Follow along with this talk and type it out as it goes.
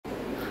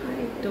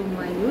to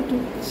my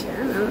YouTube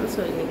channel.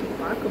 So இன்னைக்கு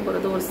பார்க்க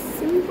போறது ஒரு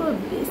simple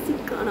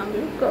basic-ஆன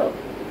makeup.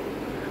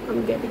 I'm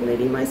getting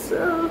ready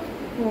myself.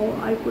 Oh,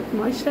 I put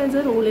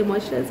moisturizer, Olay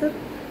moisturizer.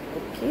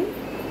 Okay.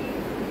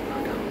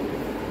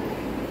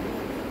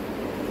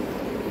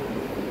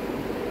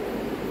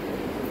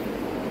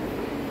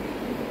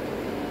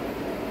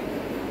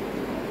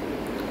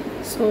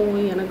 So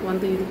எனக்கு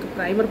வந்து இதுக்கு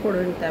ப்ரைமர் போட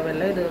வேண்டிய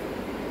தேவையில்லை, இது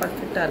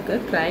பர்ஃபெக்டாக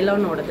இருக்குது.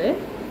 க்ரைலானோடது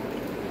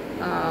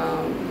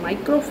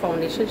micro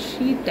foundation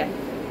sheet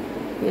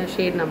 10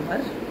 shade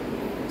number.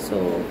 So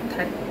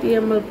 30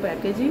 ml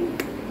packaging,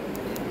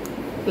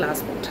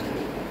 glass bottle.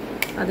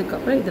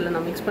 அதுக்கப்புறம் இதில்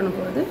நான் மிக்ஸ் பண்ண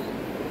போகிறது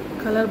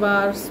கலர்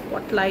பார்,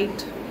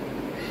 ஸ்பாட்லைட்,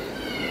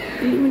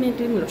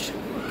 illuminating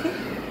லோஷன். ஓகே,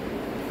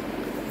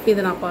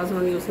 இதை நான்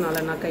பர்சனல்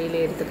யூஸ்னால நான்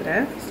கையில்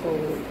எடுத்துக்கிறேன். So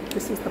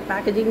this is the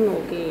packaging.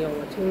 Okay,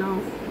 வச்சிங்கன்னா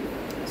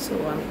ஸோ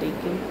ஐம்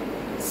டேக்கிங்.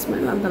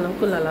 ஸ்மெல் அந்த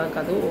அளவுக்கு நல்லா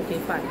இருக்காது. Okay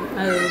fine.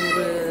 அது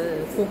ஒரு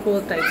கோகோ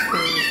டைப்ஸ்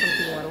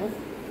சம்திங் வரும்.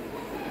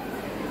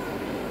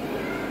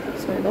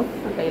 ஸோ ஏதோ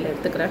நான் கையில்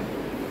எடுத்துக்கிறேன்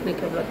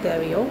எனக்கு எவ்வளோ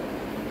தேவையோ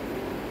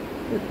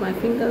வித் மை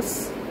ஃபிங்கர்ஸ்.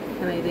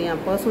 ஏன்னா இது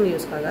என் பர்சனல்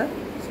யூஸ்க்காக.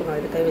 ஸோ நான்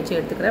இது கை வச்சு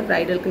எடுத்துக்கிறேன்.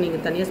 ப்ரைடலுக்கு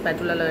நீங்கள் தனியாக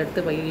ஸ்பேட்டுலாவில்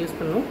எடுத்து யூஸ்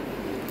பண்ணணும்.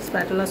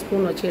 ஸ்பேட்டுலா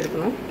ஸ்பூன் வச்சு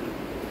எடுக்கணும்.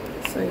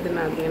 ஸோ இது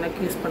நான் எனக்கு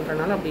யூஸ்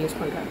பண்ணுறனால அப்படி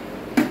யூஸ் பண்ணுறேன்.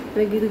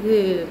 எனக்கு இதுக்கு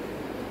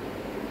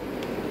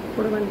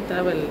போட வேண்டிய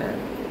தேவையில்லை.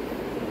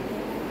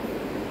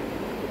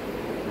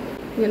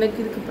 எனக்கு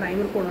இதுக்கு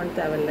ப்ரைமர் போட வேண்டிய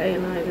தேவையில்லை.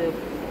 ஏன்னா இது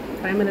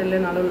ப்ரைமர்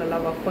இல்லைனாலும் நல்லா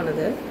ஒர்க்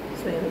பண்ணுது.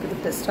 ஸோ எனக்கு இது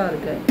பெஸ்ட்டாக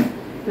இருக்குது.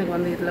 எனக்கு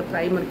வந்து இதில்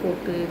ப்ரைமர்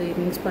போட்டு இது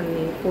மிக்ஸ்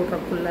பண்ணி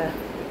போடுறக்குள்ள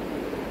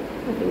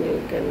I think you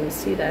can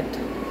see that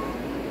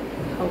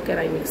how can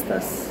I mix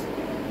this.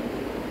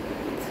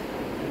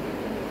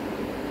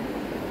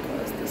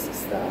 This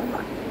is the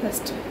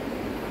best.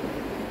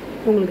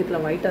 உங்களுக்கு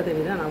இதில் ஒயிட்டாக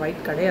தெரியுது, ஆனால்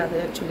ஒயிட் கிடையாது.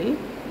 ஆக்சுவலி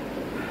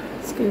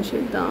ஸ்கின்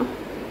ஷேட் தான்.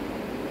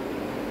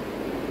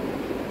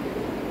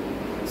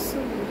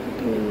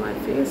 in my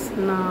face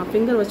நான்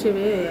ஃபிங்கர்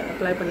வச்சுவே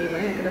அப்ளை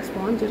பண்ணிடுவேன். என்கிட்ட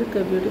ஸ்பாஞ்ச்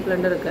இருக்குது, பியூட்டி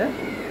பிளெண்டர் இருக்குது.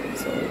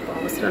 ஸோ இப்போ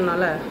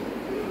அவசரனால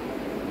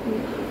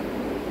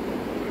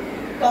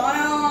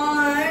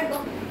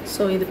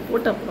ஸோ இது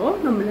போட்ட அப்புறம்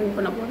நான் பிளெண்ட்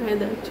பண்ண போகிறேன்.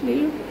 இது ஆக்சுவலி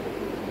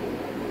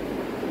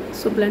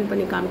ஸோ பிளெண்ட்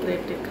பண்ணி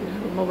காமிக்கிறேன்.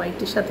 ரொம்ப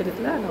ஒயிட்டிஷாக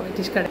தெரியல, அந்த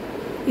ஒயிட்டிஷ் கிடையாது.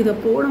 இதை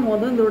போடும்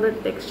போது இதோட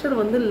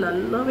டெக்ஸ்சர் வந்து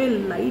நல்லாவே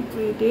லைட்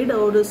வெயிட்டட்,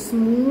 ஒரு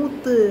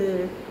smooth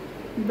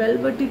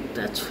velvety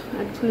touch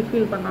actually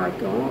feel பண்ண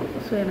வைக்கும்.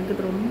 ஸோ எனக்கு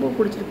இது ரொம்ப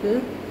பிடிச்சிருக்கு.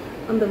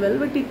 அந்த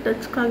வெல்வெட்டி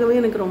டச்சுக்காகவே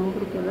எனக்கு ரொம்ப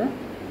பிடிக்குது.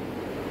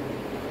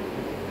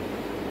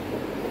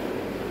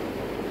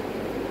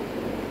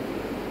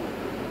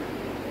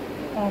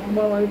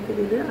 ரொம்ப ஒயிட்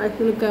தெரியுது.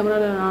 ஆக்சுவலி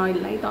கேமராவில்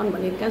நான் லைட் ஆன்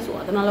பண்ணியிருக்கேன். ஸோ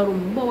அதனால்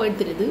ரொம்ப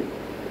ஒயிட் தெரியுது.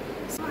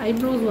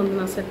 ஐப்ரோஸ் வந்து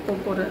நான் செட்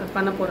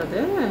பண்ண போகிறது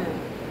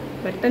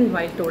வெட் அண்ட்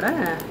ஒயிட்டோட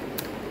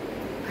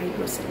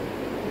ஐப்ரோஸ்.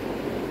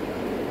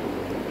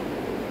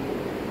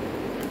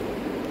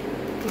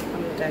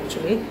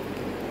 ஆக்சுவலி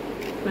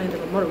நான்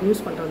இது ரொம்ப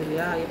யூஸ் பண்ணுறது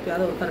இல்லையா,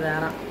 எப்போயாவது ஒருத்தர்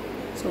ரேராக.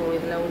 ஸோ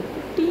இதில் ஒரு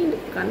குட்டி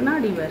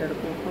கண்ணாடி வேறு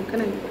இருக்கும். ஓகே,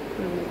 நான்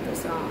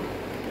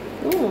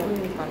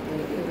நீங்கள்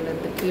பார்ப்பீங்க.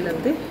 இதுலேருந்து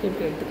கீழேருந்து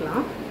இப்படி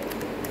எடுத்துக்கலாம்.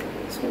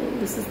 So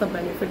this is the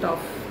benefit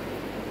of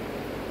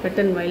wet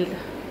and wild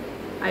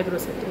eyebrow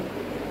setting.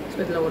 So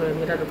இதில் ஒரு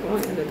மிரர் இருக்கும்.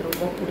 எனக்கு இது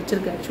ரொம்ப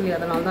பிடிச்சிருக்கு ஆக்சுவலி,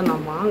 அதனால தான்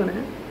நான்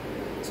வாங்கினேன்.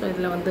 ஸோ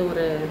இதில் வந்து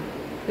ஒரு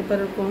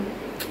பேப்பர் இருக்கும்.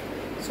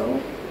 So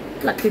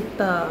plug with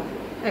the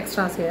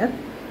extras hair.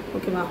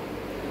 ஓகேவா,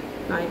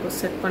 நான் இப்போ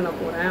செட் பண்ண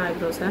போகிறேன்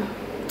ஐப்ரோஸை.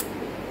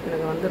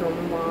 எனக்கு வந்து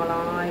ரொம்ப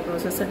நாளாக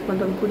ஐப்ரோஸை செட்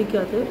பண்ணுறது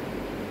பிடிக்காது.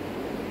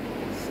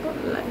 ஸோ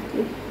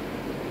லைட்லி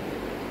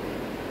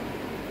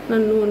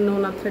நான்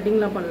நான்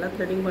த்ரெட்டிங்லாம் பண்ணல.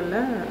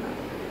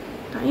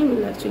 டைம்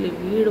இல்லை ஆக்சுவலி.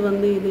 வீடு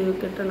வந்து இது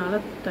கெட்டனால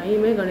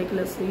டைமே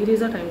கிடைக்கல.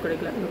 சீரியஸாக டைம்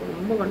கிடைக்கல. எனக்கு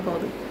ரொம்ப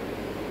கடுப்பாகுது.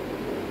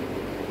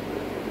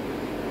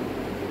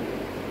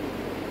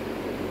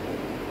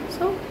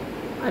 So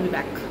I be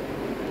back.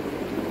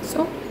 So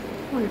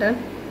one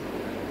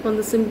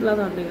வந்து சிம்பிளாக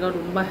தான் அப்படிங்களா,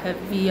 ரொம்ப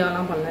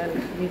ஹெவியாலாம் பண்ணல.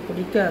 எனக்கு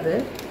பிடிக்காது.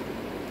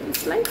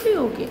 Slightly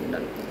okay,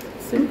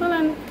 simple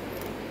and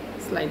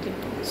slightly.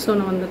 So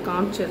நான் வந்து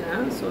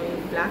காமிச்சிடுறேன். ஸோ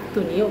பிளாக்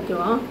துணி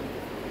ஓகேவா,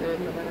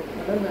 இதில் வேறு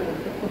கலர் வேறு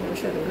இருக்குது. ஒரு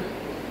நிமிஷம் இருங்க.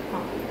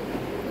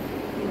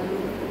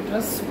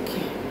 Dress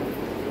okay.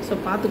 ஸோ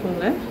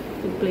பார்த்துக்கோங்க,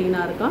 இது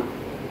ப்ளெயினாக இருக்கா,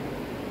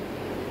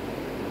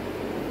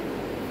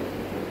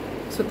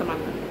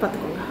 சுத்தமாக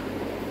பார்த்துக்கோங்க.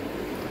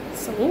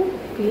 ஸோ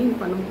க்ளீன்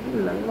பண்ணும்போது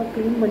நல்லா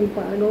க்ளீன் பண்ணி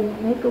பாருங்கள்.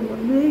 மேக்கப்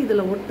வந்து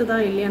இதில் ஒட்டுதா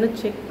இல்லையான்னு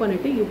செக்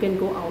பண்ணிவிட்டு you can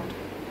go out.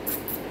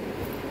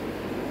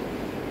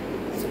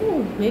 So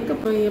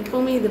makeup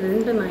எப்போவுமே இது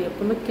ரெண்டு நான்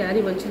எப்போவுமே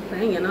கேரி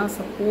வச்சுருப்பேன். ஏன்னா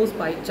சப்போஸ்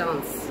பை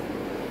சான்ஸ்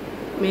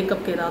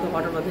மேக்கப்புக்கு ஏதாவது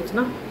ஆர்டர்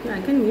வந்துச்சுன்னா I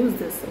can use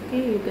this.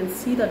 Okay, you can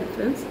see the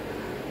difference.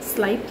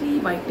 Slightly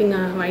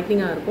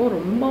ஒயிட்டிங்காக இருக்கும்.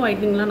 ரொம்ப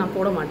ஒயிட்டிங்லாம் நான்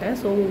போட மாட்டேன்.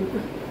 ஸோ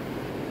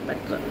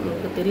பெட்டர்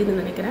உங்களுக்கு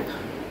தெரியுதுன்னு நினைக்கிறேன்.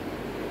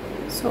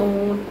 ஸோ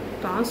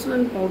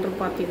ட்ரான்ஸ்லண்ட் பவுடர்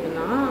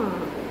பார்த்தீங்கன்னா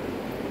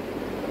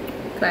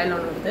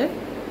க்ரைலான் வருது.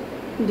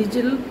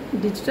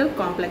 Digital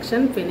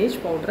complexion finish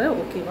powder.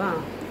 ஓகேவா,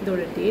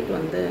 இதோட டேட்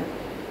வந்து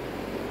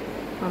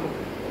ஆமாம்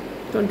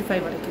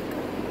 25 வரைக்கும்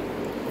இருக்குது.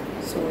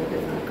 ஸோ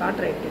இது நான்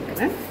காட்டுறேன்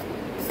கேட்குறேன்.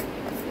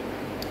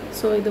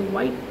 ஸோ இது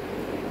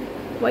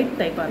ஒயிட்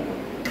டைப்பாக இருக்கும்.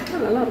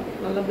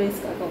 நல்லாயிருக்கும், நல்லா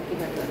பேஸ்டாக ஓகே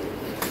பண்ணுறது.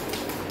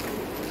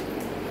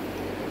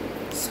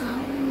 ஸோ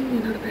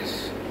என்னோட ப்ரஷ்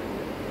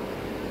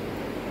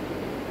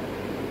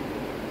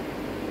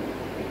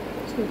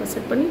ஸோ இப்போ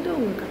செட் பண்ணிவிட்டு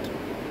உங்களுக்கு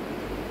கட்டுறேன்.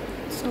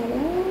 ஸோ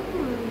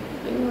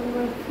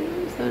என்னோட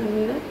face and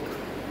neck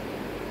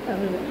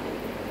everywhere.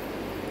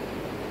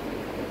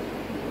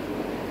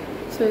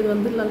 So இது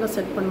வந்து நல்லா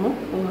செட் பண்ணுவோம்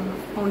உங்கள்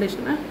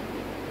ஃபவுண்டேஷனை.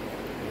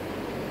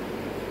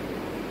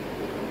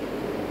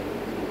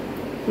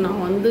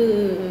 நான் வந்து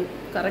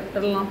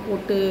கரெக்டர்லாம்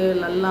போட்டு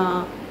நல்லா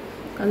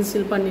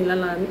கன்சீல் பண்ணி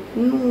நல்லா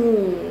இன்னும்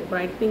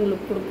ப்ரைட்னிங்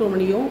லுக் கொடுக்க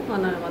முடியும்.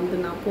 ஆனால் வந்து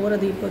நான்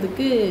போகிறது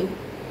இப்போதைக்கு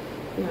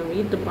என்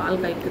வீட்டு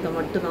பால் காய்க்குதை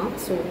மட்டும்தான்.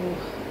 ஸோ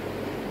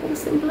ஒரு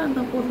சிம்பிளாக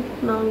இருந்தால் போதும்.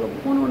 நான் அங்கே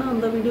போனோன்னா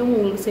அந்த வீடியோவும்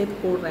உங்களுக்கு சேர்த்து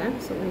போடுறேன்.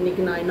 ஸோ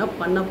இன்றைக்கி நான் என்ன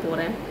பண்ண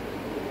போகிறேன்.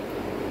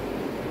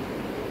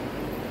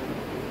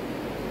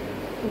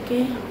 ஓகே,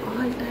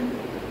 ஆல் டைம்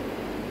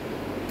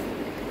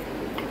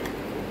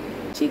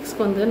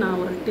சீக்ஸ்க்கு வந்து நான்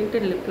ஒரு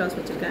டிண்டட் லிப் கிளாஸ்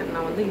வச்சுருக்கேன்.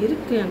 நான் வந்து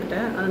இருக்குது என்கிட்ட,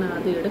 அதை நான்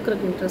அது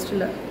எடுக்கிறதுக்கு இன்ட்ரெஸ்ட்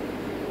இல்லை.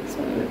 ஸோ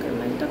எனக்கு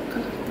லைட்டாக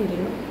கலர்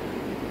தெரியும்.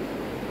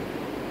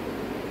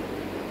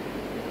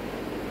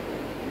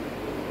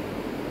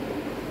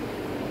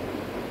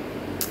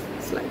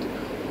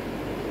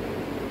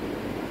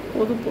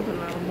 போதும்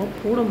நான் ரொம்ப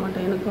போட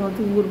மாட்டேன். எனக்கு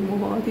அது ஒரு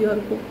மாதிரியாக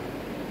இருக்கும்.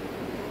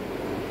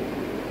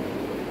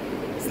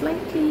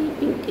 ஸ்லைட்லி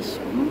பிங்கிஷ்,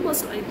 ரொம்ப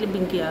ஸ்லைட்லி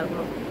பிங்கியாக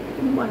இருக்கணும்.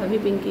 ரொம்ப ஹெவி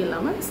பிங்கி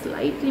இல்லாமல்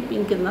ஸ்லைட்லி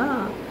பிங்க் தான்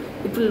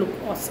it will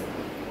look awesome.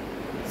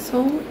 So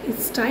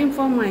it's time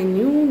for my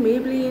new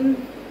Maybelline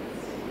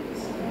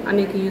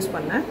அன்றைக்கி யூஸ்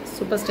பண்ணேன்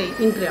சூப்பர் ஸ்டே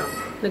இங்க் கிரேயான்.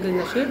 எனக்கு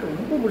இந்த ஷேட்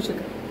ரொம்ப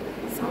பிடிச்சிருக்கு,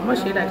 செம்ம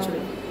ஷேட்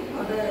ஆக்சுவலி.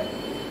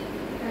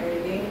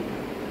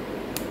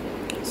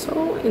 ஸோ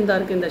இந்த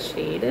இருக்குது இந்த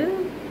shade.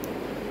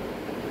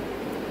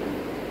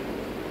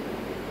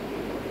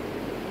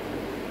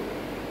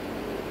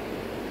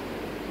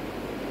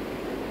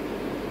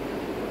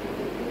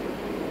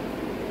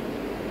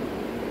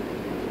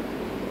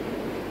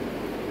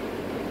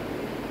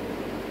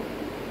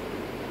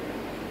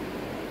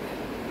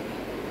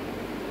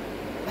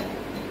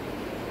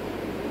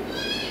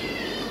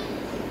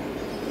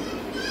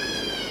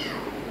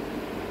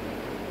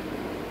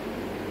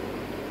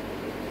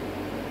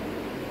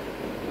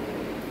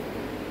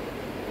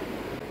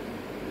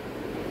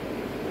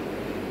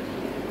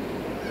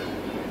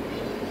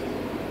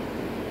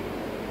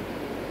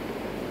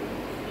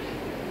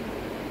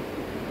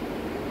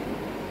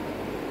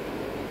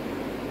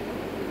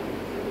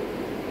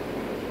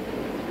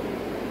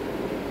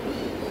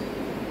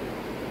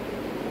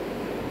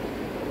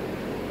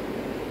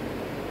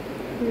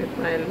 With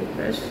my lip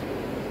brush.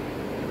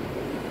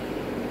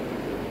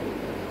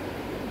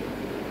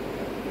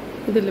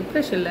 இது லிப்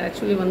ப்ரஷ் இல்லை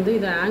ஆக்சுவலி, வந்து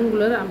இது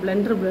angular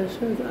Blender brush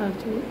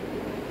actually.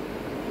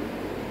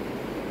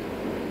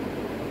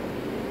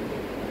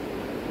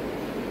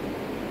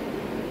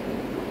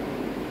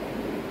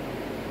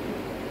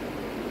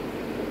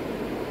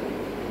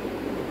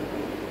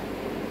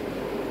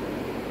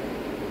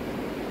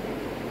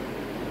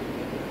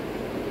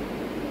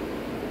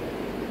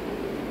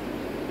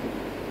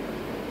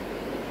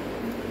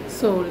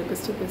 So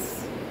lipstick is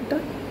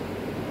done.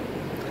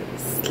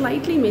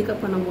 Slightly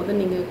makeup பண்ணும்போது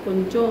நீங்கள்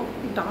கொஞ்சம்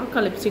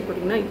டார்க்காக லிப்ஸ்டிக்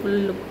போட்டிங்கன்னா it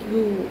will look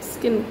you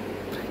skin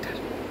brighter.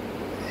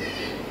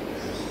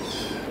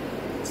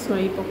 So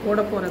இப்போ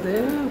போட போகிறது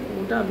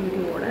ஃபோட்டோ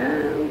வீடியோவோட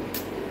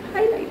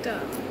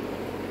ஹைலைட்டர்.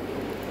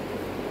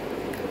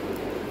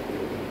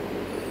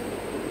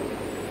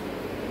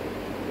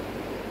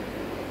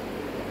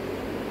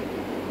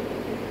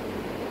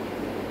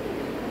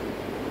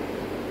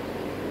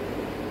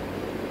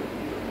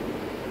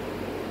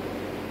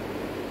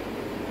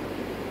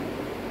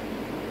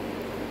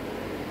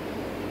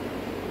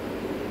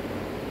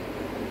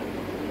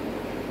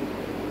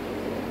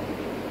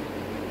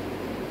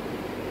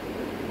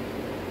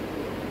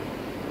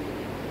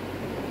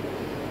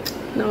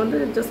 நான் வந்து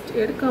ஜஸ்ட்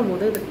எடுக்கும்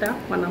போது இதை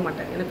டேப் பண்ண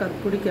மாட்டேன், எனக்கு அது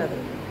பிடிக்காது.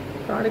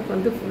 ப்ராடக்ட்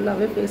வந்து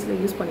ஃபுல்லாகவே ஃபேஸில்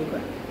யூஸ்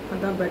பண்ணிக்குவேன்,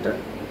 அதுதான் பெட்டர்.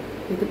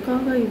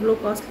 இதுக்காக இவ்வளோ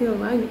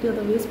காஸ்ட்லியாக வாங்கிட்டு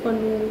அதை வேஸ்ட்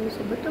பண்ணுவோம்.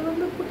 ஸோ பெட்டர்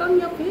வந்து புட் ஆன்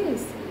யுவர்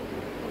ஃபேஸ்.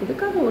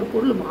 இதுக்காக ஒரு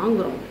பொருள்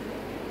வாங்குகிறோம்.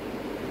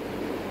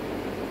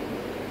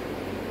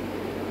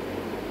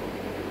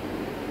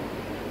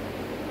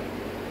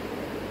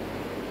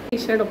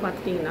 ஷேடோ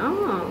பார்த்துட்டிங்கன்னா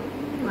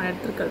நான்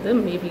எடுத்துருக்கிறது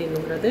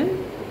மேப்ளின்ங்கிறது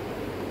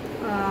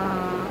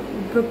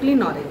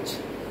Brooklyn orange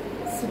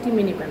city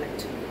mini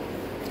ballot.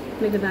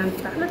 எனக்கு அந்த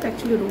பேலட்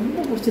ஆக்சுவலி ரொம்ப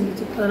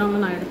பிடிச்சிருந்துச்சு, அதனால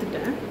நான்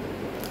எடுத்துட்டேன்.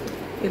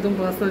 எதுவும்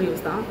பர்சனல்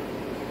யூஸ் தான்.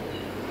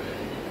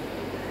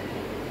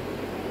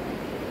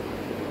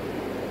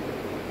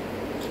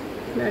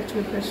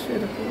 ஆக்சுவலி ஃப்ரெஷ்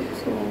இருக்கும்.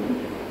 ஸோ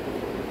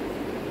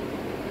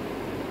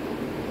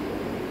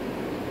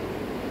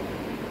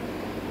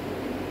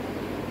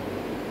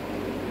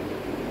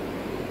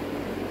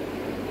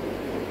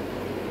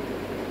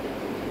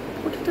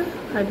போட்டுட்டு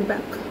ஐ பி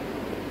பேக்.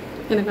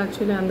 எனக்கு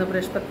ஆக்சுவலி அந்த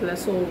ப்ரஷ் பத்தல,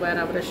 ஸோ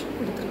வேறு ப்ரஷ்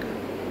எடுத்துருக்கேன்.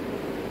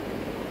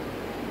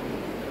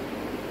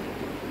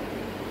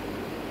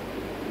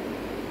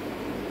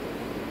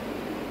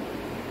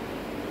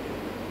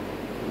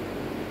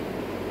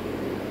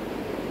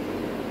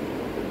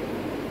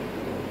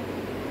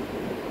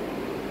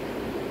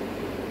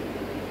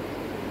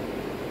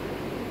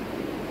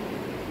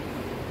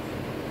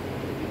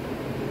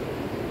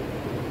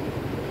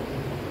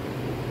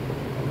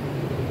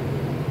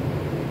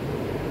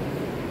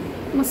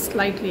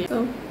 slightly. So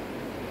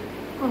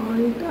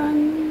all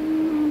done.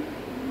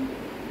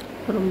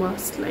 ரொம்ப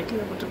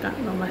ஸ்லைட்லியாக போட்டிருக்கேன்,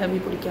 ரொம்ப ஹெவி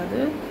பிடிக்காது.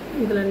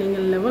 இதில்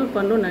நீங்கள் லெவல்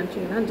பண்ணணும்னு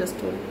நினச்சிங்கன்னா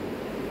ஜஸ்ட் ஒரு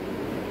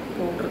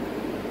பவுட்ரு,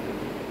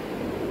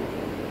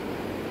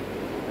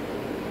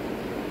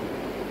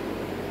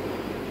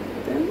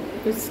 தென்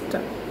இட்ஸ்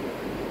டன்.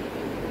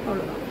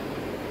 அவ்வளோதான்.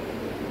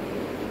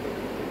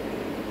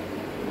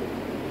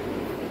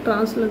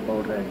 ட்ரான்ஸ்லர்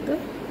பவுடர் எடுத்து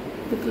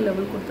இதுக்கு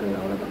லெவல் கொடுத்துருங்க.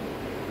 அவ்வளோதான்.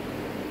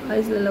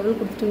 ஐஸில் லெவல்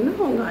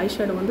கொடுத்துட்டிங்கன்னா உங்கள் ஐ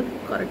ஷேடோ வந்து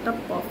கரெக்டாக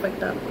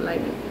பர்ஃபெக்டாக இருக்கும்.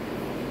 லைனிங்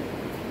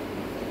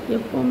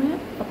எப்போவுமே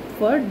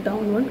அப்வர்ட்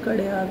டவுன்வர்ட்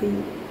கிடையாது.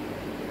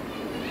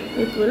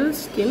 It will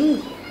skin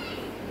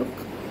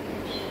look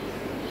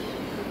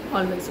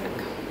always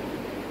like.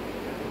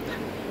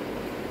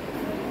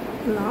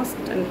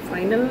 Last and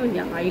final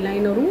என்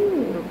ஐலைனரும்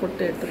ஒரு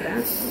பொட்டு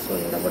எடுத்துக்கிறேன். ஸோ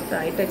இந்த பொட்டு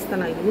ஐடெக்ஸ்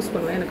தான் நான் யூஸ்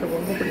பண்ணுவேன், எனக்கு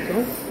ரொம்ப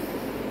பிடிக்கும்.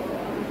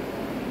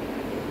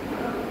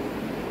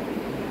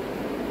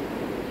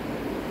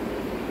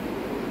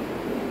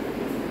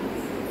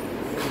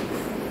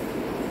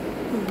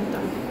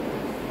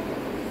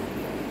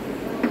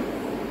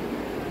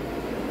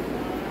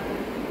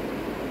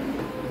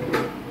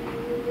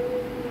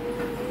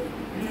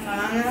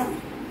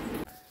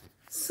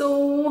 So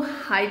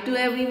high to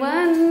every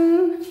one.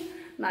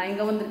 நான்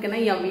எங்கே வந்திருக்கேன்னா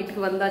என்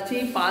வீட்டுக்கு வந்தாச்சு,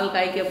 பால்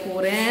காய்க்க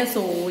போகிறேன்.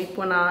 ஸோ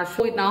இப்போ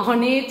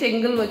நானே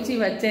செங்கல்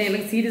வச்சேன்.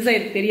 எனக்கு சீரியஸாக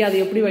எனக்கு தெரியாது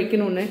எப்படி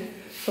வைக்கணும்னு.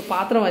 ஸோ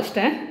பாத்திரம்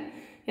வச்சிட்டேன்,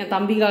 என்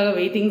தம்பிக்காக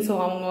வெயிட்டிங். ஸோ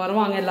அவங்க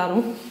வருவாங்க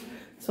எல்லோரும்.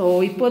 ஸோ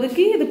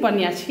இப்போதைக்கு இது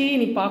பண்ணியாச்சு.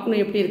 நீ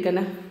பார்க்கணும் எப்படி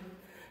இருக்குன்னு.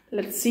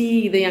 Let's see.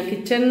 இது என்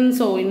கிச்சன்.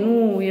 ஸோ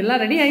இன்னும்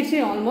எல்லாம் ரெடி ஆயிடுச்சு,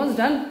 ஆல்மோஸ்ட்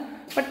டன்.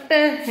 பட்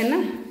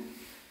என்ன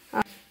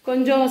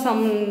கொஞ்சம்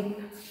சம்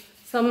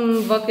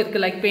ஒர்க்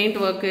இருக்குது, லைக் பெயிண்ட்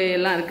ஒர்க்கு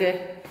எல்லாம் இருக்குது.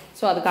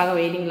 ஸோ அதுக்காக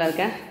வெயிட்டிங்கில்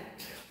இருக்கேன்.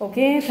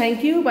 Okay,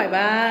 thank you, bye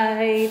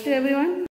bye to every one.